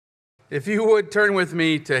If you would turn with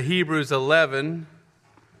me to Hebrews 11,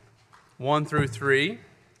 1 through 3.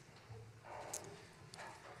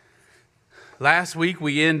 Last week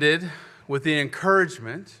we ended with the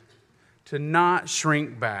encouragement to not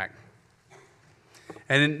shrink back.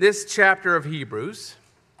 And in this chapter of Hebrews,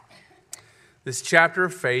 this chapter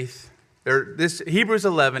of faith, this Hebrews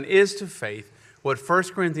 11 is to faith what 1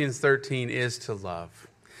 Corinthians 13 is to love.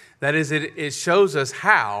 That is, it shows us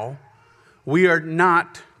how we are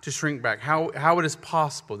not to shrink back, how it is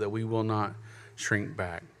possible that we will not shrink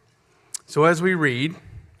back. So as we read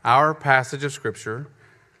our passage of Scripture,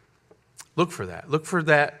 look for that. Look for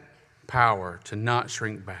that power to not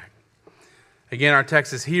shrink back. Again, our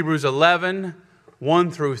text is Hebrews 11, 1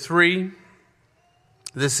 through 3.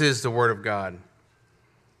 This is the Word of God.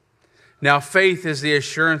 Now faith is the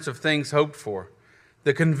assurance of things hoped for,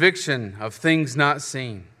 the conviction of things not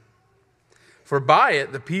seen. For by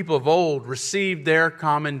it the people of old received their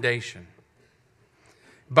commendation.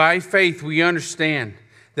 By faith we understand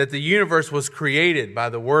that the universe was created by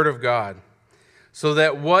the Word of God, so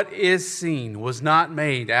that what is seen was not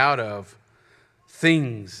made out of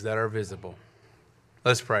things that are visible.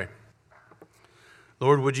 Let's pray.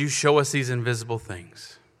 Lord, would you show us these invisible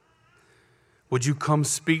things? Would you come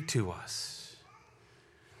speak to us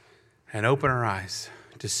and open our eyes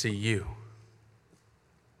to see you?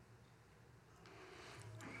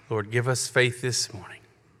 Lord, give us faith this morning,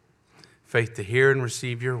 faith to hear and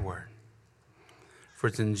receive your word. For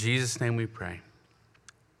it's in Jesus' name we pray.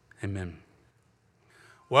 Amen.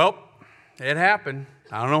 Well, it happened.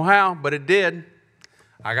 I don't know how, but it did.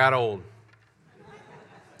 I got old.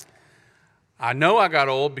 I know I got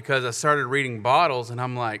old because I started reading bottles, and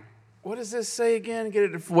I'm like, what does this say again? Get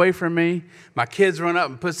it away from me. My kids run up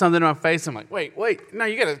and put something in my face. I'm like, wait. No,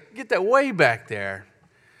 you got to get that way back there.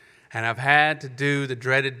 And I've had to do the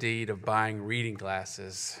dreaded deed of buying reading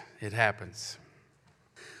glasses. It happens.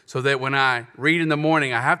 So that when I read in the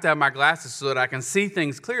morning, I have to have my glasses so that I can see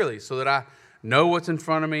things clearly, so that I know what's in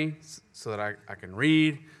front of me, so that I can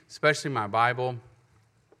read, especially my Bible.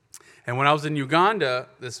 And when I was in Uganda,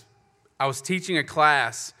 I was teaching a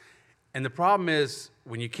class, and the problem is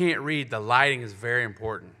when you can't read, the lighting is very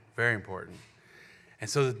important, very important. And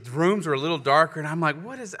so the rooms were a little darker, and I'm like,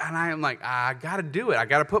 I got to do it. I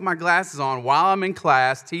got to put my glasses on while I'm in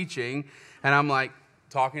class teaching, and I'm like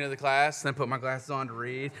talking to the class, then put my glasses on to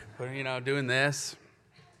read, doing this.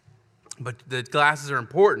 But the glasses are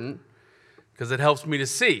important because it helps me to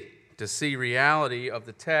see reality of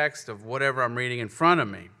the text of whatever I'm reading in front of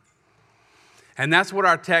me. And that's what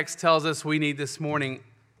our text tells us we need this morning.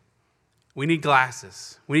 We need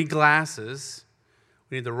glasses. We need glasses.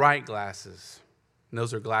 We need the right glasses. And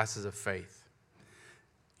those are glasses of faith.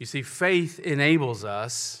 You see, faith enables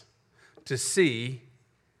us to see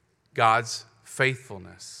God's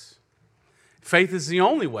faithfulness. Faith is the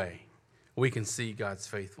only way we can see God's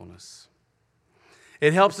faithfulness.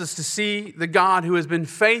 It helps us to see the God who has been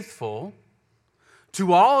faithful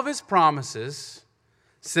to all of his promises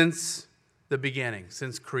since the beginning,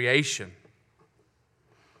 since creation.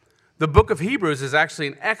 The book of Hebrews is actually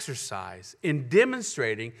an exercise in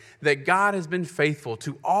demonstrating that God has been faithful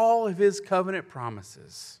to all of his covenant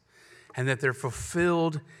promises and that they're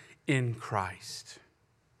fulfilled in Christ.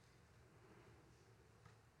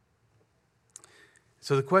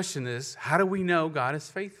 So the question is, how do we know God is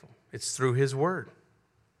faithful? It's through his word.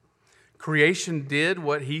 Creation did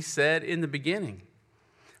what he said in the beginning,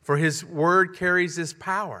 for his word carries this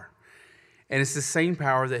power. And it's the same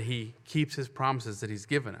power that he keeps his promises that he's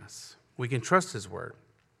given us. We can trust his word.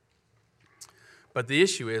 But the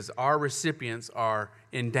issue is our recipients are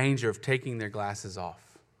in danger of taking their glasses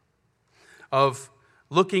off, of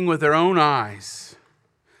looking with their own eyes,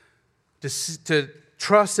 to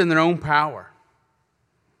trust in their own power.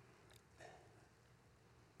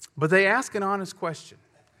 But they ask an honest question.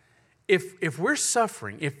 If we're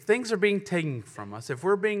suffering, if things are being taken from us, if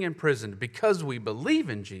we're being imprisoned because we believe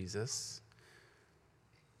in Jesus,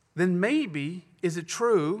 then maybe is it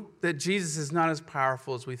true that Jesus is not as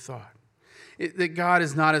powerful as we thought? That God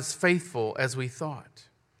is not as faithful as we thought?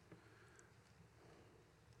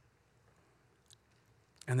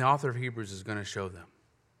 And the author of Hebrews is going to show them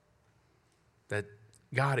that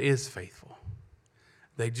God is faithful.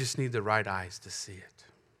 They just need the right eyes to see it.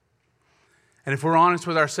 And if we're honest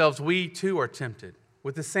with ourselves, we too are tempted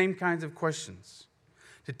with the same kinds of questions.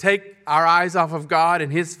 To take our eyes off of God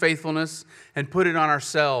and his faithfulness and put it on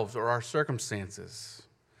ourselves or our circumstances.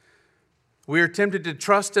 We are tempted to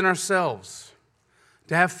trust in ourselves,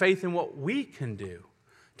 to have faith in what we can do,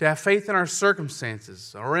 to have faith in our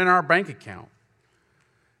circumstances or in our bank account,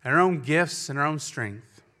 and our own gifts and our own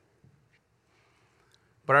strength.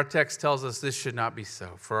 But our text tells us this should not be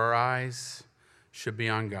so, for our eyes should be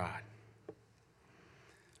on God.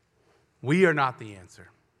 We are not the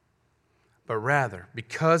answer, but rather,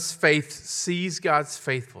 because faith sees God's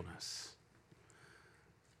faithfulness,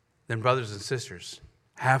 then brothers and sisters,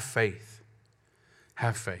 have faith.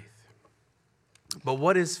 Have faith. But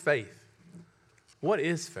what is faith? What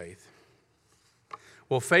is faith?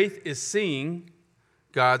 Well, faith is seeing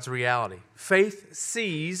God's reality. Faith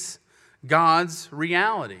sees God's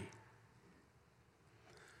reality.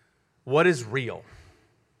 What is real?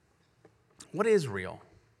 What is real?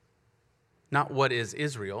 Not what is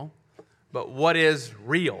Israel, but what is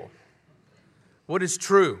real? What is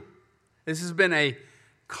true? This has been a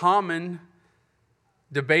common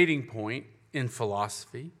debating point in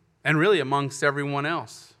philosophy and really amongst everyone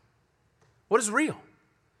else. What is real?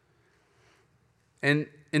 And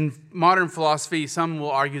in modern philosophy, some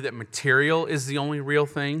will argue that material is the only real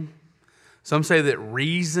thing. Some say that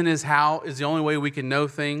reason is the only way we can know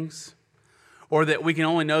things, or that we can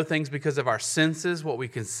only know things because of our senses, what we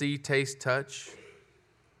can see, taste, touch.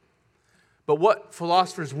 But what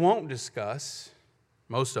philosophers won't discuss,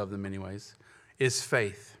 most of them anyways, is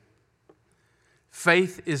faith.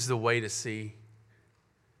 Faith is the way to see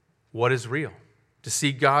what is real, to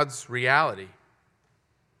see God's reality.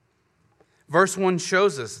 Verse 1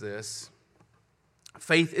 shows us this.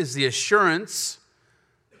 Faith is the assurance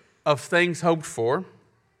of things hoped for,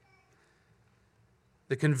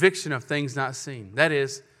 the conviction of things not seen. That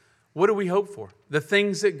is, what do we hope for? The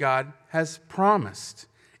things that God has promised.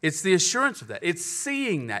 It's the assurance of that. It's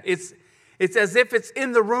seeing that. It's as if it's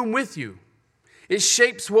in the room with you. It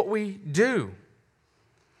shapes what we do.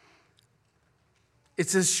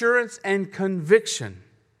 It's assurance and conviction.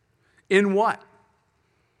 In what?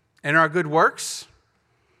 In our good works?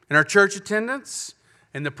 In our church attendance?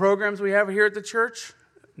 In the programs we have here at the church?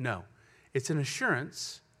 No. It's an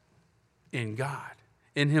assurance in God,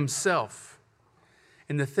 in Himself,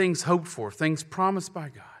 in the things hoped for, things promised by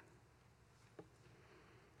God.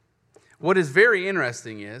 What is very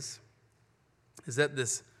interesting is that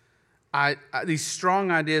these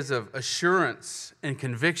strong ideas of assurance and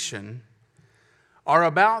conviction are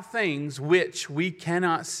about things which we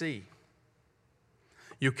cannot see.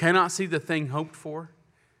 You cannot see the thing hoped for,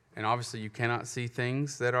 and obviously you cannot see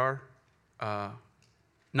things that are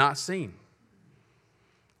not seen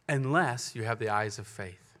unless you have the eyes of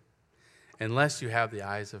faith. Unless you have the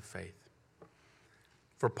eyes of faith.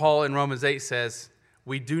 For Paul in Romans 8 says,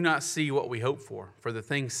 we do not see what we hope for the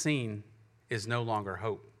thing seen is no longer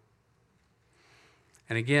hope.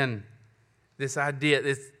 And again, this idea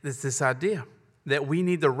that we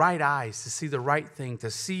need the right eyes to see the right thing, to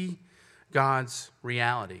see God's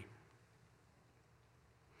reality.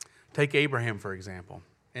 Take Abraham, for example.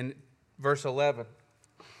 In verse 11,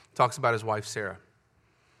 it talks about his wife Sarah.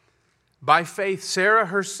 By faith, Sarah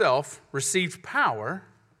herself received power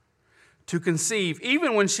to conceive,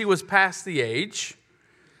 even when she was past the age,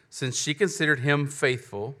 since she considered him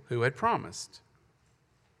faithful who had promised.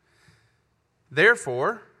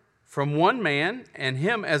 Therefore, from one man, and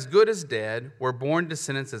him as good as dead, were born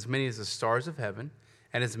descendants as many as the stars of heaven,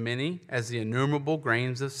 and as many as the innumerable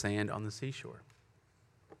grains of sand on the seashore.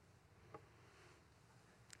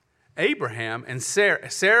 Abraham and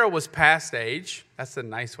Sarah was past age. That's the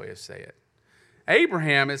nice way to say it.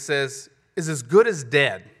 Abraham, it says, is as good as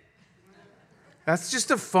dead. That's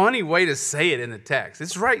just a funny way to say it in the text.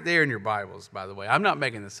 It's right there in your Bibles, by the way. I'm not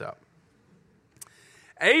making this up.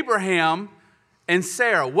 Abraham and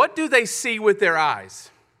Sarah, what do they see with their eyes?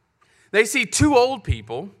 They see two old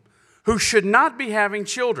people who should not be having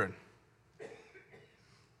children.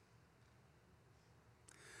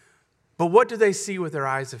 But what do they see with their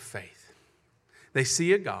eyes of faith? They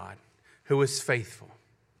see a God who is faithful.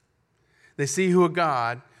 They see a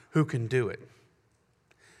God who can do it.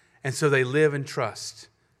 And so they live and trust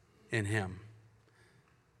in Him.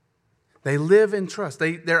 They live in trust.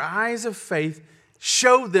 Their eyes of faith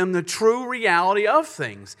show them the true reality of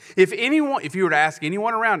things. If you were to ask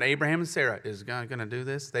anyone around, Abraham and Sarah, is God going to do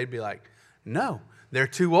this? They'd be like, no, they're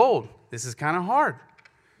too old. This is kind of hard.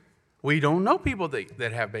 We don't know people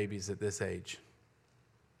that have babies at this age.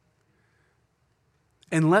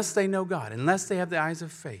 Unless they know God, unless they have the eyes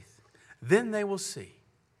of faith, then they will see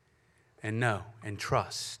and know and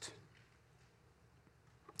trust.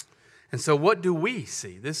 And so what do we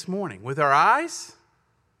see this morning with our eyes?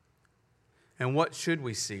 And what should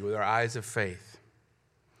we see with our eyes of faith?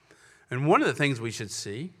 And one of the things we should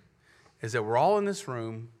see is that we're all in this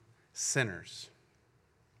room sinners.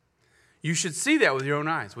 You should see that with your own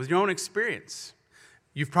eyes, with your own experience.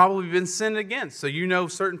 You've probably been sinned against, so you know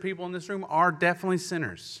certain people in this room are definitely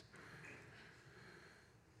sinners.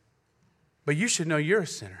 But you should know you're a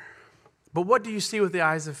sinner. But what do you see with the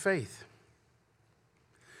eyes of faith?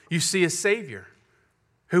 You see a Savior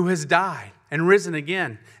who has died and risen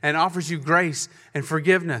again and offers you grace and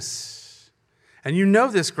forgiveness. And you know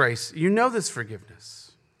this grace, you know this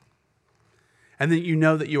forgiveness. And then you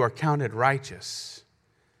know that you are counted righteous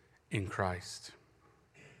in Christ.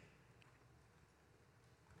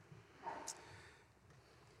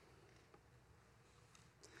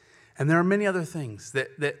 And there are many other things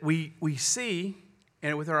that we see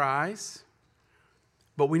and with our eyes,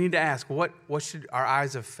 but we need to ask, what should our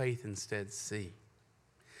eyes of faith instead see?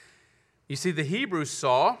 You see, the Hebrews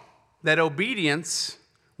saw that obedience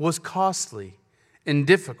was costly and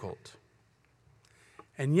difficult.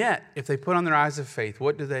 And yet, if they put on their eyes of faith,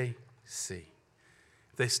 what do they see?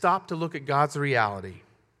 If they stop to look at God's reality,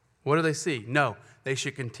 what do they see? No, they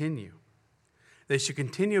should continue. They should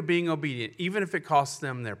continue being obedient, even if it costs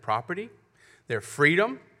them their property, their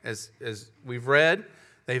freedom. As we've read,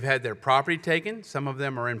 they've had their property taken. Some of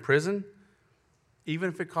them are in prison, even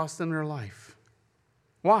if it costs them their life.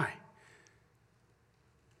 Why?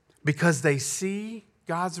 Because they see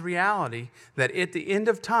God's reality that at the end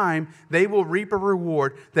of time, they will reap a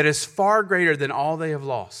reward that is far greater than all they have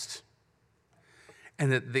lost.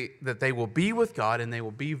 And that they will be with God and they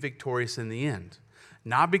will be victorious in the end.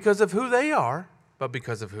 Not because of who they are, but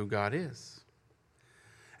because of who God is.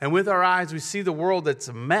 And with our eyes, we see the world that's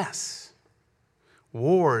a mess.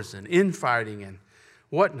 Wars and infighting and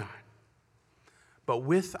whatnot. But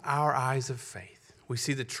with our eyes of faith, we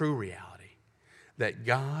see the true reality that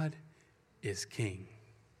God is King.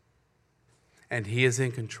 And He is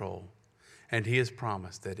in control. And He has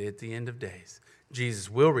promised that at the end of days, Jesus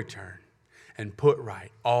will return and put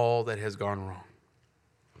right all that has gone wrong.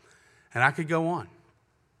 And I could go on.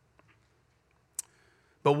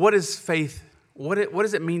 But what is faith? What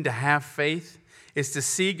does it mean to have faith? It's to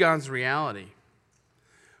see God's reality.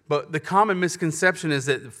 But the common misconception is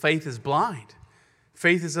that faith is blind.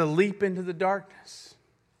 Faith is a leap into the darkness.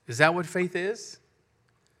 Is that what faith is?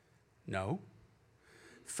 No.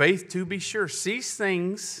 Faith, to be sure, sees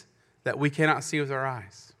things that we cannot see with our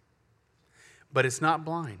eyes. But it's not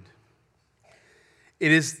blind.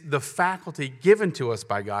 It is the faculty given to us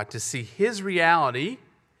by God to see His reality.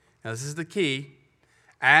 Now, this is the key.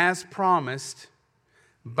 As promised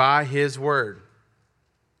by His Word.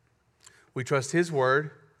 We trust His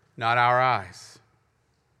Word, not our eyes.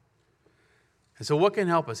 And so what can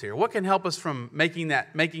help us here? What can help us from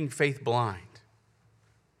making faith blind?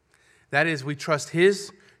 That is, we trust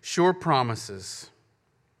His sure promises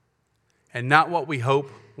and not what we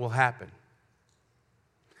hope will happen.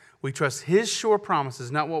 We trust His sure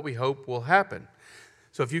promises, not what we hope will happen.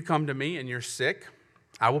 So if you come to me and you're sick,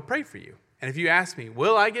 I will pray for you. And if you ask me,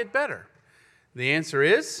 will I get better? The answer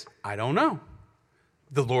is, I don't know.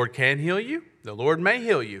 The Lord can heal you. The Lord may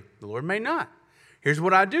heal you. The Lord may not. Here's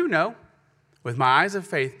what I do know with my eyes of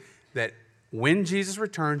faith, that when Jesus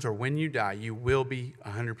returns or when you die, you will be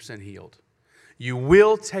 100% healed. You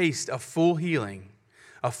will taste a full healing,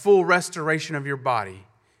 a full restoration of your body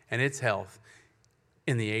and its health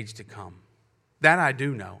in the age to come. That I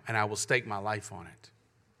do know, and I will stake my life on it.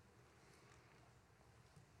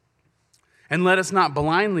 And let us not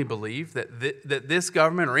blindly believe that this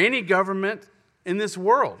government or any government in this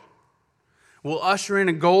world will usher in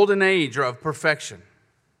a golden age of perfection.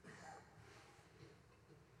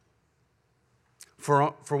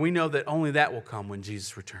 For we know that only that will come when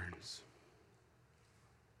Jesus returns.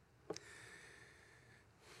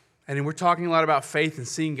 And we're talking a lot about faith and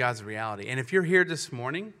seeing God's reality. And if you're here this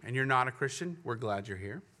morning and you're not a Christian, we're glad you're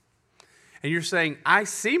here. And you're saying, I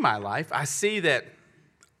see my life. I see that.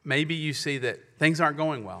 Maybe you see that things aren't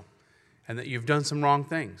going well and that you've done some wrong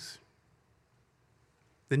things.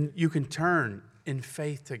 Then you can turn in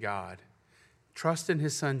faith to God, trust in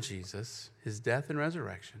His Son Jesus, His death and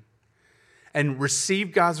resurrection, and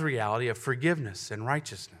receive God's reality of forgiveness and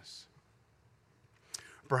righteousness.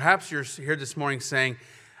 Perhaps you're here this morning saying,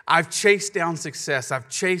 I've chased down success. I've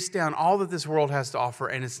chased down all that this world has to offer,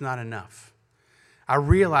 and it's not enough. I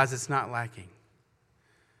realize it's not lacking.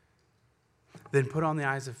 Then put on the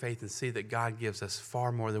eyes of faith and see that God gives us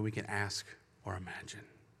far more than we can ask or imagine.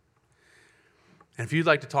 And if you'd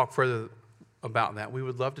like to talk further about that, we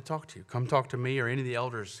would love to talk to you. Come talk to me or any of the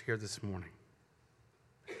elders here this morning.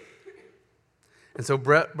 And so,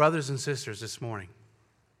 brothers and sisters, this morning,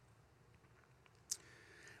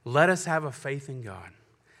 let us have a faith in God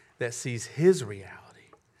that sees His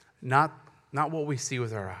reality, not what we see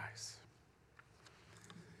with our eyes.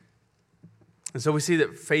 And so we see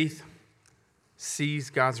that faith sees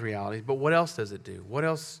God's reality, but what else does it do? What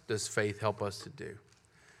else does faith help us to do?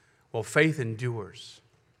 Well, faith endures.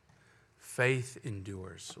 faith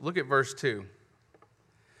endures. Look at verse 2.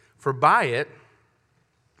 For by it,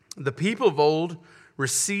 the people of old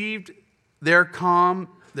received their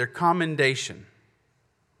commendation.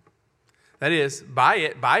 That is, by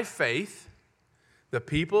it, by faith, the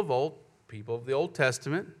people of the Old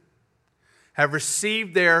Testament, have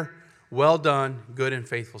received their well done, good and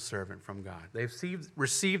faithful servant from God. They've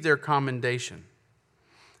received their commendation.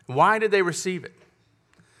 Why did they receive it?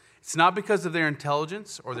 It's not because of their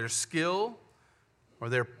intelligence or their skill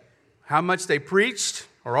or how much they preached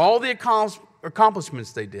or all the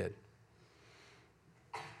accomplishments they did.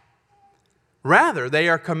 Rather, they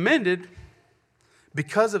are commended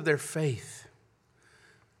because of their faith.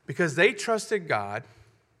 Because they trusted God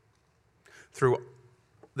through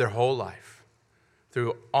their whole life,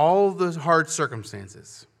 through all the hard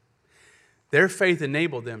circumstances. Their faith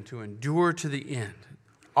enabled them to endure to the end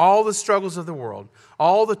all the struggles of the world,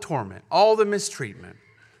 all the torment, all the mistreatment,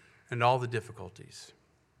 and all the difficulties.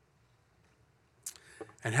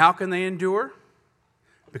 And how can they endure?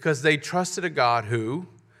 Because they trusted a God who,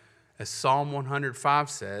 as Psalm 105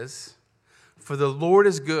 says, for the Lord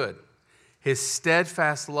is good, his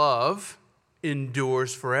steadfast love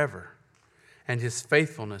endures forever, and his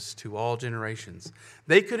faithfulness to all generations.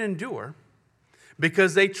 They could endure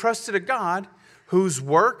because they trusted a God whose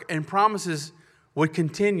work and promises would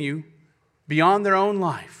continue beyond their own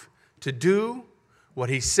life to do what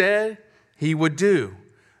he said he would do.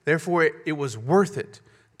 Therefore, it was worth it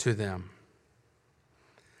to them.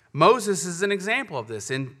 Moses is an example of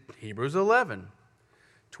this in Hebrews 11,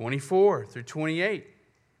 24 through 28.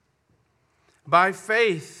 By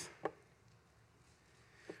faith,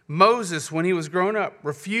 Moses, when he was grown up,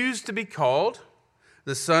 refused to be called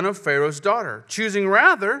the son of Pharaoh's daughter, choosing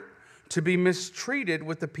rather to be mistreated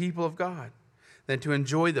with the people of God than to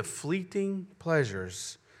enjoy the fleeting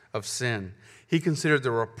pleasures of sin. He considered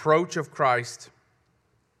the reproach of Christ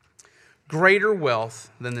greater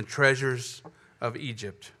wealth than the treasures of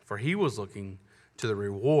Egypt, for he was looking to the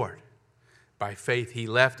reward. By faith he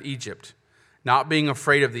left Egypt, not being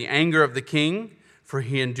afraid of the anger of the king, for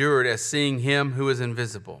he endured as seeing him who is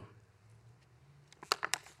invisible.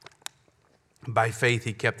 By faith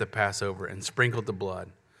he kept the Passover and sprinkled the blood,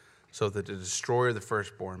 so that the destroyer of the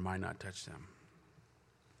firstborn might not touch them.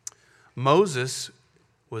 Moses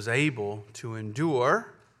was able to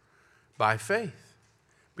endure by faith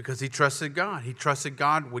because he trusted God. He trusted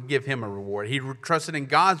God would give him a reward. He trusted in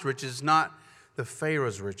God's riches, not the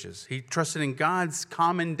Pharaoh's riches. He trusted in God's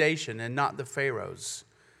commendation and not the Pharaoh's.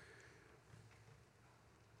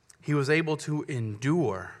 He was able to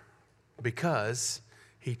endure because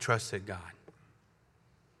he trusted God.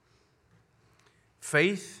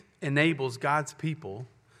 Faith enables God's people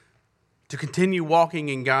to continue walking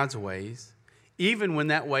in God's ways, even when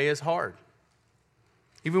that way is hard,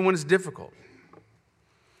 even when it's difficult.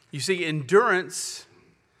 You see, endurance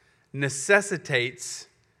necessitates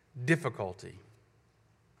difficulty.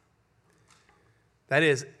 That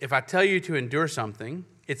is, if I tell you to endure something,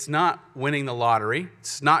 it's not winning the lottery.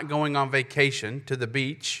 It's not going on vacation to the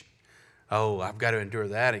beach. Oh, I've got to endure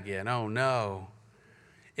that again. Oh, no.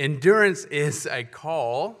 Endurance is a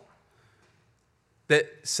call that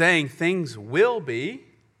saying things will be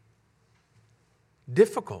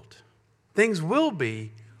difficult. Things will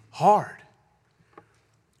be hard.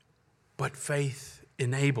 But faith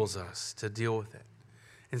enables us to deal with it.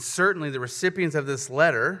 And certainly the recipients of this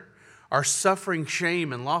letter are suffering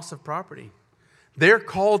shame and loss of property. They're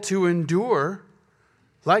called to endure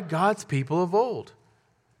like God's people of old.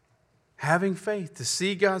 Having faith, to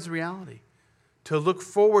see God's reality, to look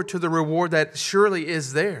forward to the reward that surely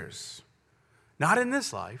is theirs. Not in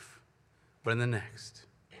this life, but in the next.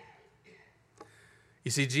 You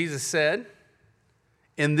see, Jesus said,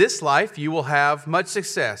 in this life you will have much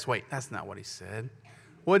success. Wait, that's not what he said.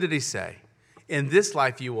 What did he say? In this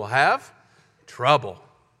life you will have trouble.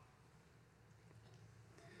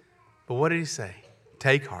 But what did he say?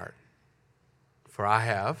 Take heart, for I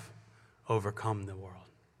have overcome the world.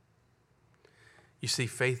 You see,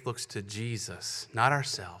 faith looks to Jesus, not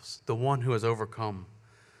ourselves, the one who has overcome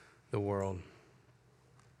the world.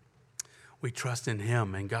 We trust in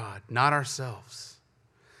him and God, not ourselves.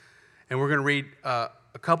 And we're going to read a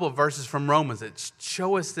couple of verses from Romans that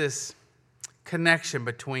show us this connection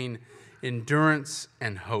between endurance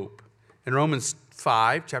and hope. In Romans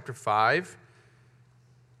 5, chapter 5,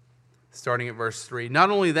 starting at verse 3, not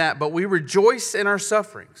only that, but we rejoice in our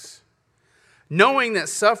sufferings, knowing that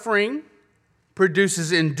suffering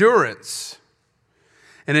produces endurance,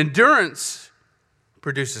 and endurance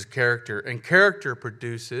produces character, and character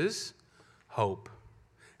produces hope.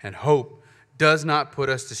 And hope does not put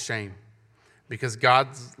us to shame, because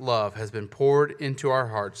God's love has been poured into our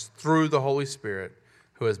hearts through the Holy Spirit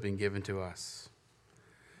who has been given to us.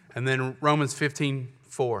 And then Romans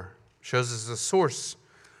 15:4 shows us the source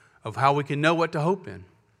of how we can know what to hope in.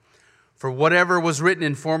 For whatever was written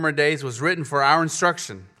in former days was written for our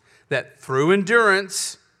instruction, that through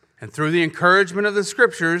endurance and through the encouragement of the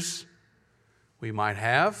Scriptures, we might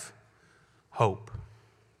have hope.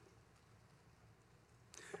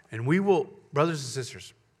 And we will, brothers and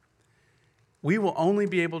sisters, we will only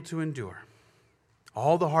be able to endure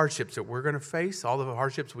all the hardships that we're going to face, all the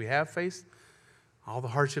hardships we have faced, all the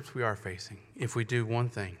hardships we are facing, if we do one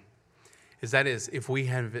thing, that is, if we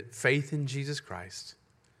have faith in Jesus Christ,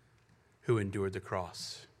 who endured the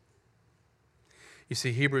cross. You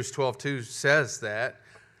see, Hebrews 12:2 says that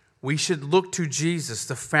we should look to Jesus,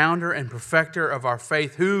 the founder and perfecter of our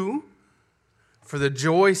faith, who, for the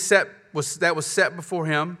joy that was set before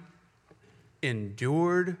him,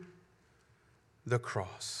 endured the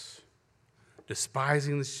cross,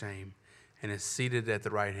 despising the shame, and is seated at the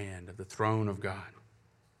right hand of the throne of God.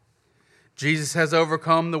 Jesus has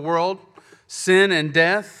overcome the world, sin and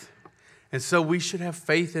death, and so we should have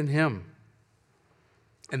faith in him.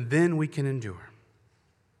 And then we can endure.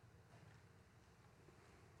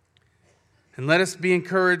 And let us be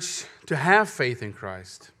encouraged to have faith in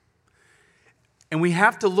Christ. And we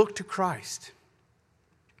have to look to Christ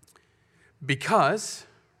because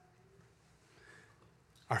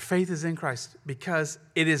our faith is in Christ. Because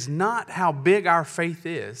it is not how big our faith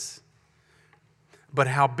is, but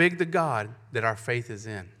how big the God that our faith is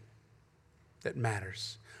in that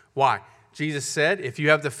matters. Why? Jesus said, if you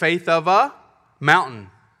have the faith of a mountain,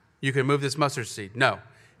 you can move this mustard seed. No.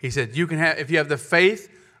 He said, if you have the faith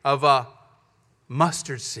of a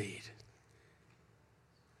mustard seed,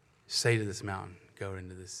 say to this mountain, go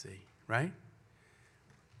into the sea, right?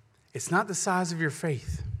 It's not the size of your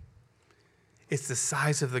faith. It's the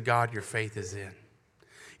size of the God your faith is in.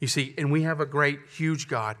 You see, and we have a great, huge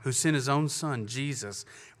God who sent his own son, Jesus.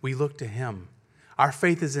 We look to him. Our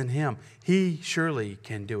faith is in him. He surely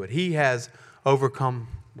can do it. He has overcome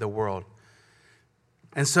the world.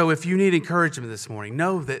 And so if you need encouragement this morning,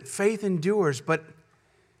 know that faith endures, but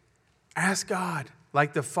ask God,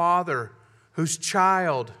 like the father whose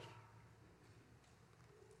child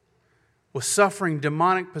was suffering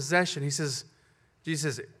demonic possession. Jesus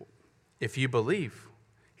says, if you believe,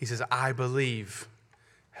 he says, I believe.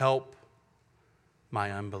 Help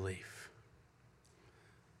my unbelief.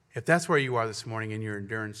 If that's where you are this morning in your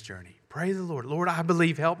endurance journey, pray the Lord. Lord, I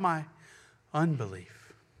believe. Help my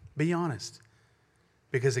unbelief. Be honest.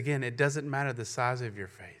 Because again, it doesn't matter the size of your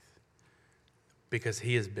faith. Because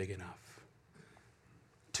he is big enough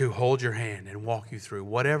to hold your hand and walk you through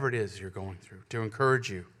whatever it is you're going through, to encourage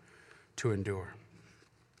you to endure.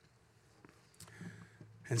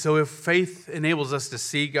 And so if faith enables us to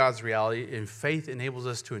see God's reality and faith enables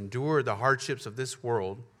us to endure the hardships of this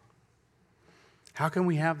world, how can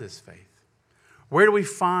we have this faith? Where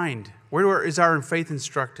is our faith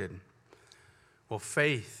instructed? Well,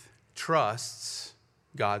 faith trusts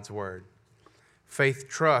God's word. Faith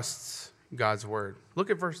trusts God's word. Look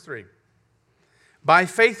at verse 3. By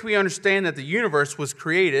faith we understand that the universe was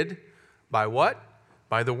created by what?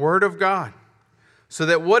 By the word of God. So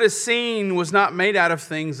that what is seen was not made out of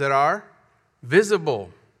things that are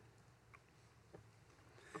visible.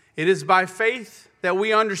 It is by faith that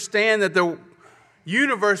we understand that the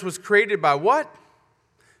universe was created by what?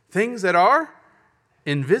 Things that are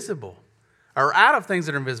invisible. Or out of things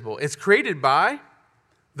that are invisible. It's created by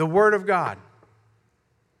the Word of God.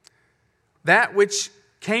 That which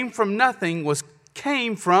came from nothing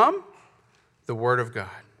came from the Word of God.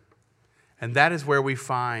 And that is where we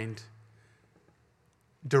find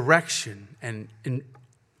direction and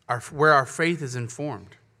where our faith is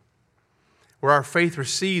informed. Where our faith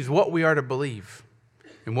receives what we are to believe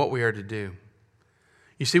and what we are to do.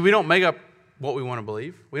 You see, we don't make up what we want to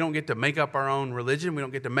believe. We don't get to make up our own religion. We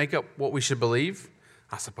don't get to make up what we should believe.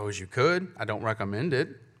 I suppose you could. I don't recommend it.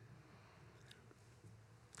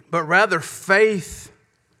 But rather, faith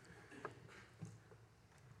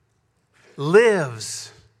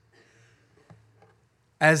lives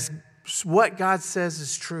as what God says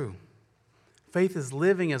is true. Faith is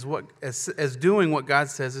living as doing what God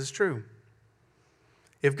says is true.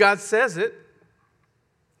 If God says it,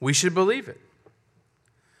 we should believe it.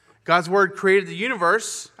 God's word created the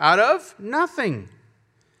universe out of nothing.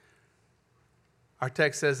 Our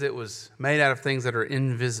text says it was made out of things that are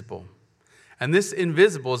invisible. And this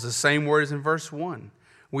invisible is the same word as in verse 1.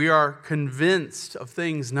 We are convinced of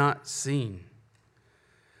things not seen.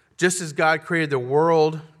 Just as God created the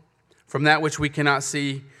world from that which we cannot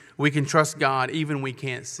see, we can trust God even we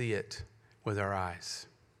can't see it. with our eyes.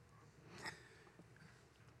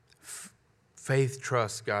 Faith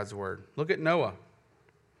trusts God's word. Look at Noah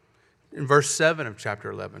in verse 7 of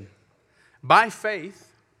chapter 11. By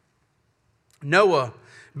faith, Noah,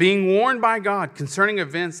 being warned by God concerning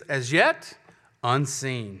events as yet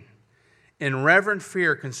unseen, in reverent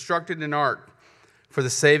fear constructed an ark for the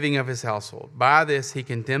saving of his household. By this he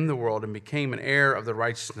condemned the world and became an heir of the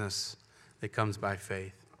righteousness that comes by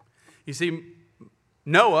faith. You see,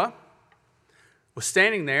 Noah was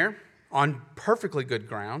standing there on perfectly good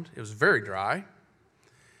ground. It was very dry.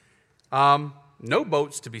 No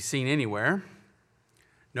boats to be seen anywhere.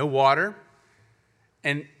 No water.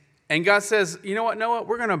 And God says, you know what, Noah?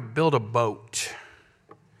 We're going to build a boat.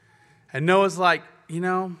 And Noah's like,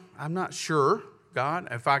 I'm not sure, God,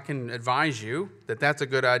 if I can advise you that that's a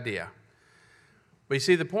good idea. But you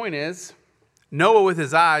see, the point is, Noah with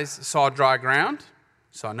his eyes saw dry ground,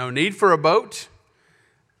 saw no need for a boat.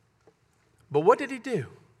 But what did he do?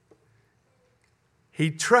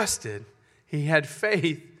 He trusted, he had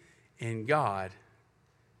faith in God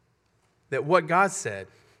that what God said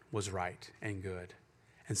was right and good.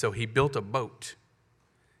 And so he built a boat.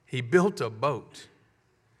 He built a boat.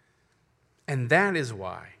 And that is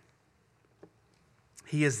why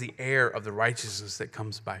he is the heir of the righteousness that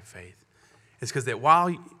comes by faith. It's because that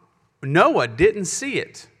while Noah didn't see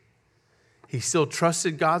it, he still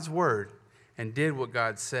trusted God's word and did what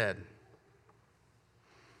God said.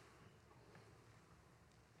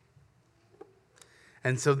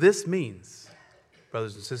 And so this means,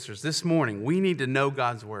 brothers and sisters, this morning we need to know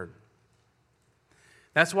God's word.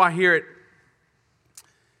 That's why here at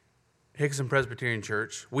Hickson Presbyterian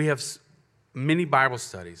Church, we have many Bible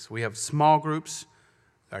studies. We have small groups.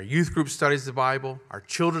 Our youth group studies the Bible. Our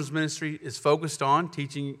children's ministry is focused on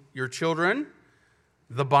teaching your children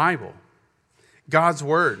the Bible, God's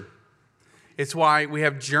word. It's why we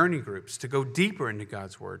have journey groups to go deeper into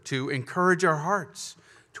God's word, to encourage our hearts,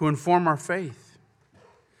 to inform our faith.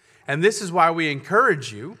 And this is why we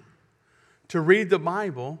encourage you to read the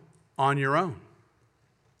Bible on your own.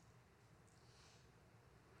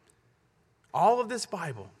 All of this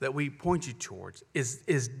Bible that we point you towards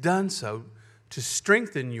is done so to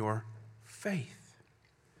strengthen your faith.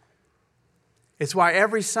 It's why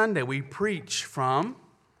every Sunday we preach from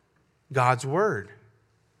God's Word.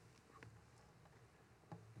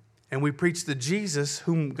 And we preach the Jesus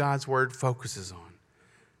whom God's Word focuses on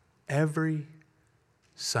every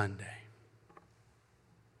Sunday.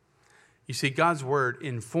 You see, God's Word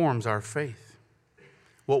informs our faith,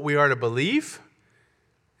 what we are to believe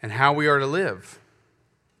and how we are to live.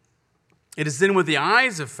 It is then with the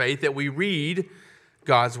eyes of faith that we read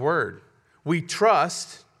God's word. We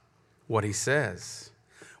trust what he says.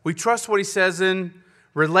 We trust what he says in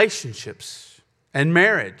relationships and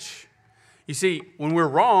marriage. You see, when we're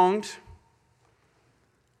wronged,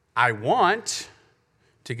 I want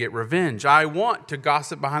to get revenge. I want to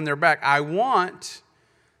gossip behind their back. I want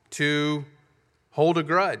to hold a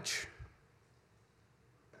grudge.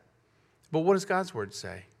 But what does God's word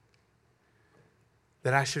say?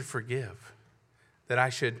 That I should forgive. That I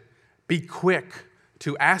should be quick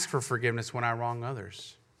to ask for forgiveness when I wrong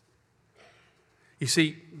others. You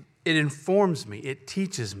see, it informs me, it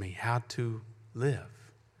teaches me how to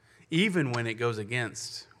live, even when it goes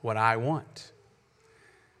against what I want.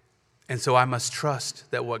 And so I must trust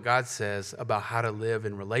that what God says about how to live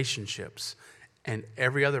in relationships and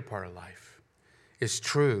every other part of life is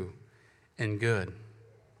true and good.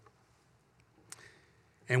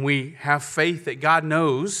 And we have faith that God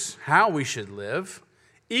knows how we should live,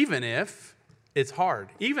 even if it's hard,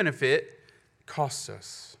 even if it costs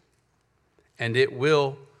us. And it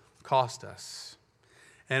will cost us.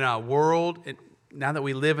 In a world, now that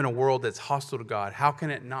we live in a world that's hostile to God, how can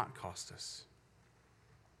it not cost us?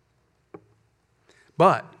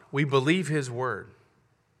 But we believe his word.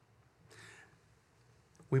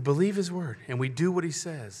 We believe his word, and we do what he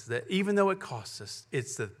says, that even though it costs us,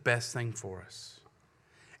 it's the best thing for us.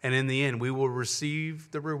 And in the end, we will receive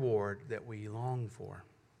the reward that we long for.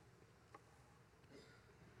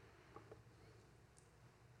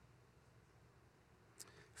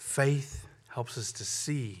 Faith helps us to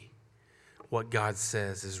see what God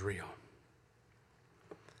says is real.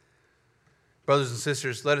 Brothers and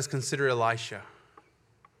sisters, let us consider Elisha,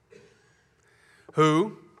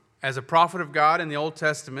 who, as a prophet of God in the Old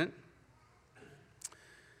Testament,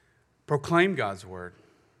 proclaimed God's word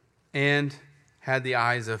and had the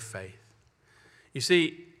eyes of faith. You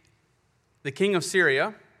see, the king of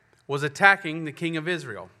Syria was attacking the king of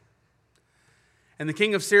Israel. And the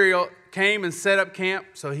king of Syria came and set up camp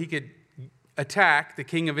so he could attack the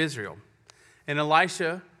king of Israel. And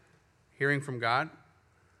Elisha, hearing from God,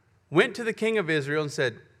 went to the king of Israel and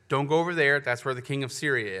said, don't go over there. That's where the king of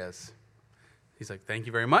Syria is. He's like, thank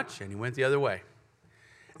you very much. And he went the other way.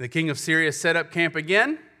 The king of Syria set up camp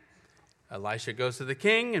again. Elisha goes to the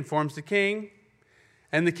king, informs the king.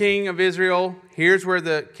 And the king of Israel hears where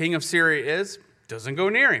the king of Syria is, doesn't go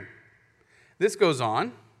near him. This goes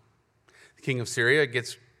on. The king of Syria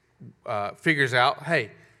figures out,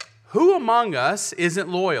 hey, who among us isn't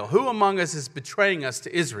loyal? Who among us is betraying us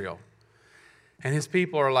to Israel? And his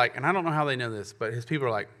people are like, and I don't know how they know this, but his people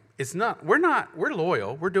are like, we're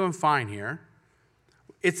loyal. We're doing fine here.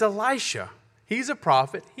 It's Elisha. He's a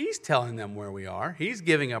prophet. He's telling them where we are. He's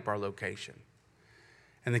giving up our location.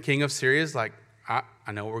 And the king of Syria is like,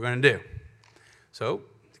 I know what we're going to do. So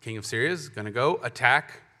the king of Syria is going to go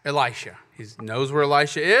attack Elisha. He knows where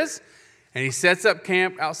Elisha is, and he sets up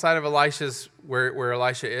camp outside of Elisha's where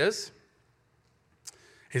Elisha is.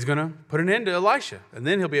 He's going to put an end to Elisha, and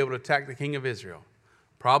then he'll be able to attack the king of Israel.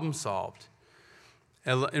 Problem solved.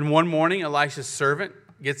 And one morning, Elisha's servant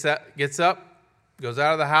gets up, goes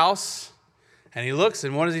out of the house, and he looks,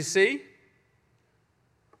 and what does he see?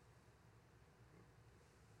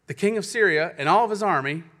 The king of Syria and all of his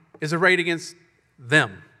army is arrayed against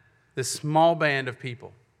them, this small band of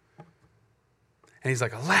people. And he's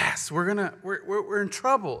like, alas, we're in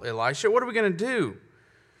trouble, Elisha. What are we going to do?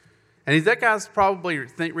 And that guy's probably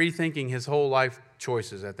rethinking his whole life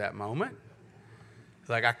choices at that moment.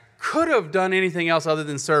 Like, I could have done anything else other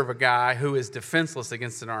than serve a guy who is defenseless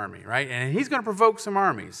against an army, right? And he's going to provoke some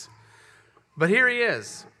armies. But here he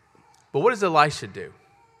is. But what does Elisha do?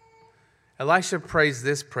 Elisha prays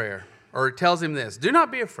this prayer, or tells him this: do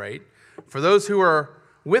not be afraid, for those who are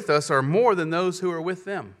with us are more than those who are with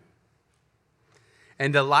them.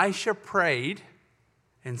 And Elisha prayed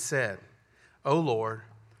and said, O Lord,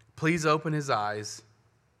 please open his eyes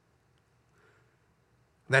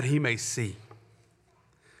that he may see.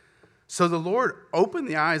 So the Lord opened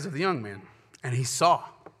the eyes of the young man, and he saw,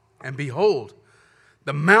 and behold,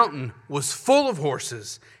 the mountain was full of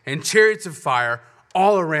horses and chariots of fire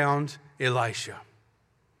all around Elisha.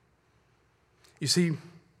 You see,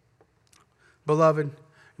 beloved,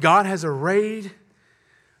 God has arrayed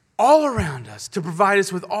all around us to provide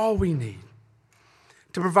us with all we need,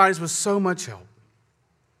 to provide us with so much help.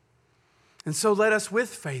 And so let us, with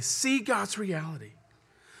faith, see God's reality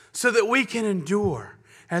so that we can endure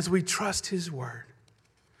as we trust his word.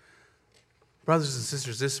 Brothers and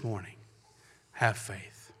sisters, this morning, have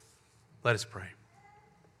faith. Let us pray.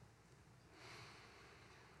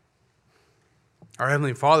 Our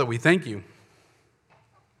Heavenly Father, we thank you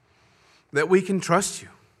that we can trust you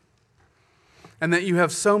and that you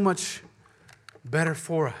have so much better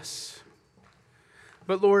for us.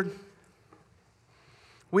 But Lord,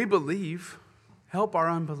 we believe. Help our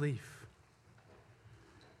unbelief.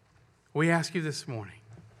 We ask you this morning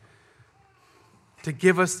to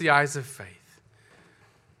give us the eyes of faith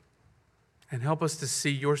and help us to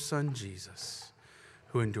see your Son, Jesus,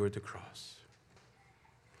 who endured the cross.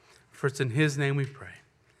 For it's in his name we pray.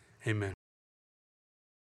 Amen.